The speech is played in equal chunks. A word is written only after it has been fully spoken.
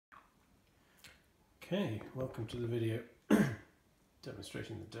Okay, welcome to the video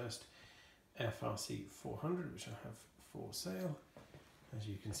demonstrating the Durst FRC 400, which I have for sale. As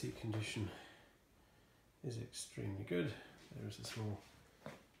you can see, condition is extremely good. There is a small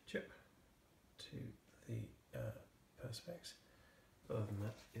chip to the perspex. Other than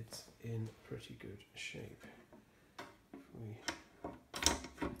that, it's in pretty good shape. If we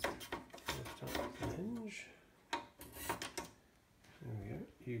lift up the hinge, there we go,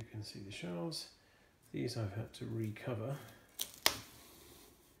 you can see the shafts. These I've had to recover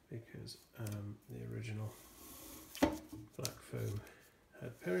because the original black foam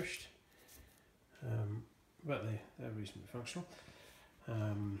had perished, but they're reasonably functional.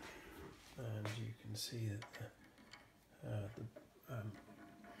 And you can see that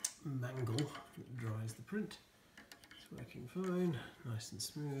the mangle that dries the print is working fine, nice and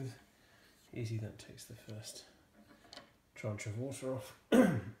smooth. Easy, that takes the first tranche of water off,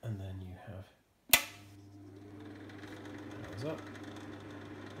 and then you have up,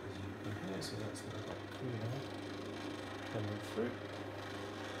 as you can hear, so that's now got clear coming through,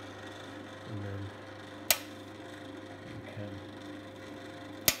 and then you can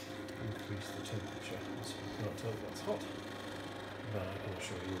increase the temperature. As you can't tell that's hot, but I can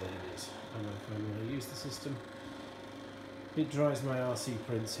assure you that it is. And when I use the system, it dries my RC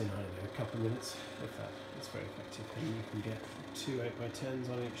prints in, I don't know, a couple of minutes, if that. It's very effective, and you can get 2 8x10s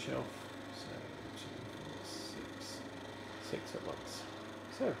on each shelf, so 6 at once.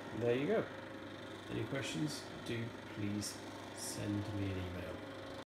 So there you go. Any questions? Do please send me an email.